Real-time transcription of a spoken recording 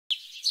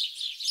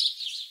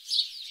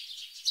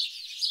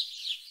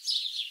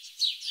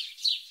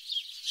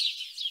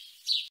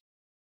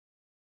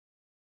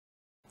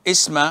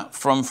Isma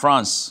from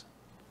France.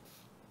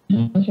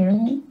 Do you hear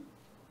me?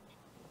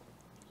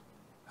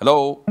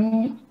 Hello?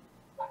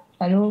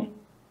 Hello?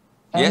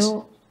 Yes?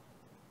 Hello?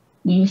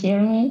 Do you hear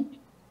me?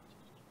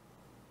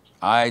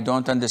 I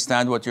don't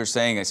understand what you're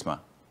saying, Isma.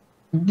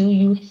 Do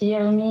you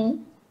hear me?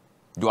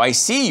 Do I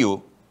see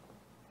you?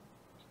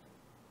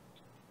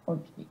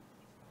 Okay.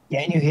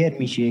 Can you hear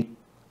me, Sheikh?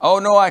 Oh,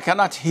 no, I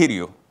cannot hear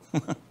you.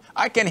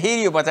 I can hear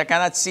you, but I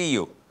cannot see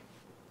you.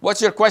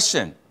 What's your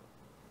question?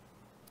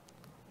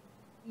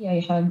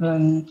 I have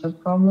a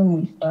problem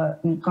with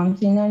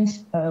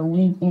incontinence,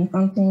 with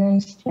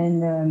incontinence,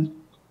 and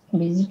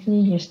basically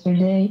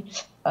yesterday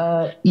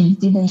it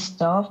didn't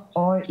stop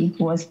or it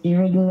was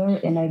irregular,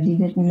 and I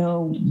didn't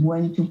know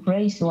when to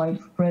pray, so I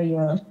pray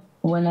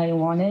when I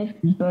wanted.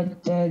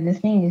 But the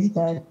thing is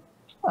that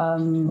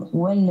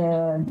when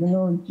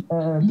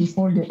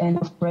before the end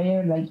of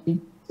prayer, like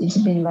it's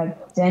been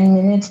like 10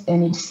 minutes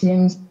and it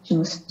seems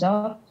to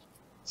stop.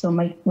 So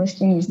my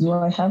question is, do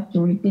I have to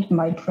repeat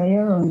my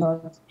prayer or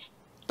not?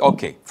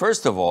 Okay,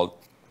 first of all,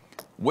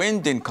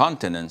 wind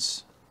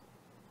incontinence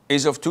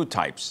is of two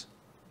types.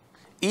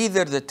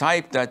 Either the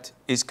type that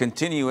is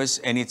continuous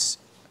and it's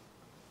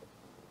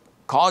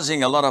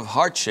causing a lot of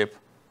hardship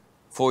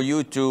for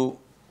you to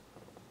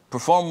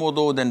perform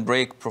wudu, then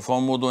break,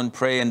 perform wudu and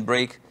pray and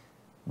break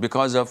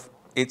because of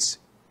its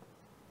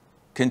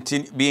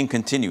being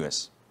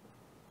continuous.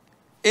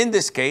 In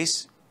this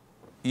case,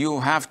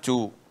 you have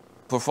to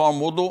perform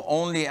wudu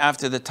only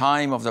after the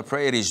time of the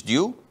prayer is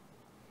due.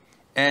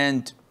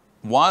 And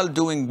while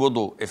doing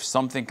wudu, if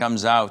something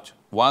comes out,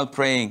 while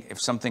praying,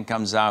 if something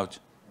comes out,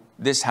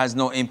 this has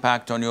no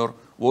impact on your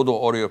wudu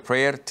or your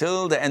prayer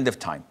till the end of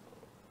time.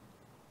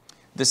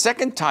 The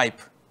second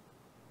type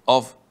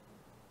of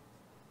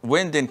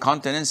wind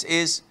incontinence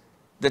is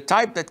the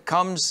type that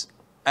comes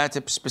at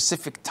a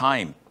specific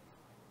time.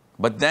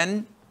 But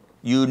then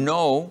you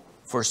know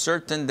for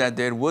certain that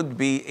there would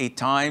be a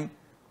time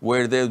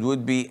where there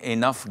would be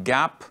enough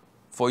gap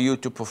for you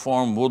to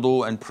perform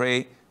wudu and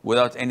pray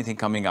without anything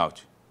coming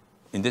out.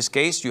 In this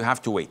case, you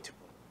have to wait.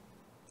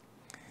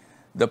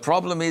 The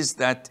problem is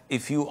that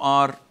if you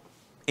are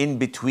in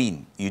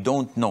between, you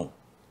don't know.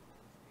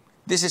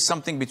 This is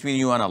something between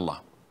you and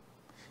Allah.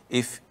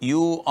 If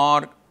you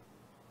are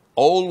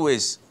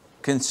always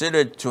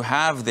considered to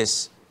have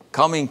this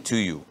coming to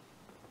you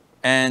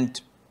and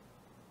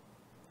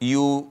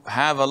you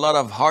have a lot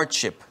of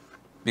hardship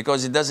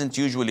because it doesn't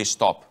usually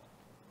stop,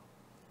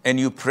 and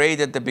you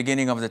prayed at the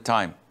beginning of the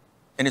time,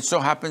 and it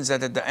so happens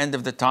that at the end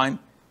of the time,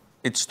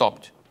 it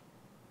stopped.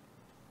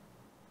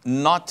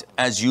 Not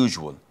as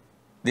usual.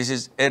 This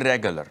is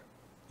irregular.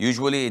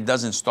 Usually it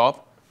doesn't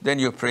stop, then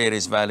your prayer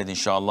is valid,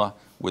 inshallah,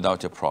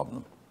 without a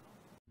problem.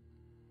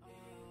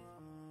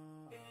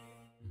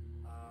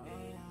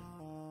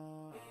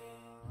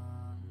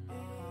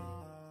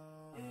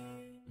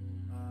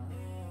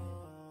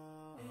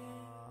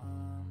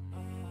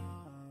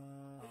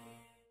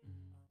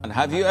 And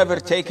have you ever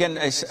taken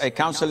a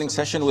counseling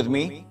session with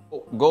me?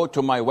 Go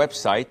to my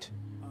website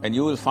and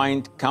you will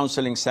find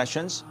counseling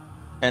sessions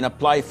and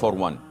apply for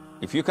one.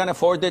 If you can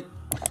afford it,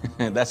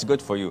 that's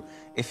good for you.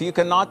 If you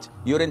cannot,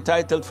 you're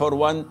entitled for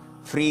one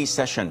free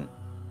session.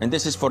 And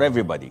this is for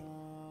everybody.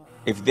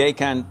 If they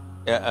can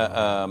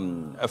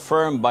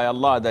affirm by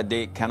Allah that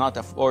they cannot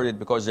afford it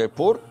because they're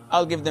poor,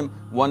 I'll give them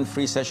one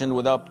free session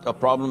without a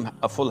problem,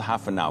 a full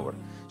half an hour.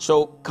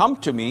 So come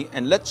to me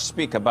and let's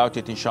speak about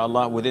it,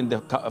 inshallah, within the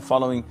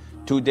following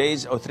 2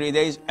 days or 3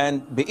 days.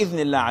 And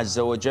bi'idhnillah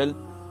azza wa jal,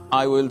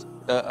 I will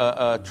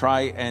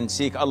try and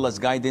seek Allah's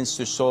guidance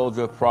to solve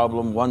your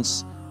problem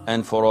once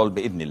and for all,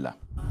 bi'idhnillah.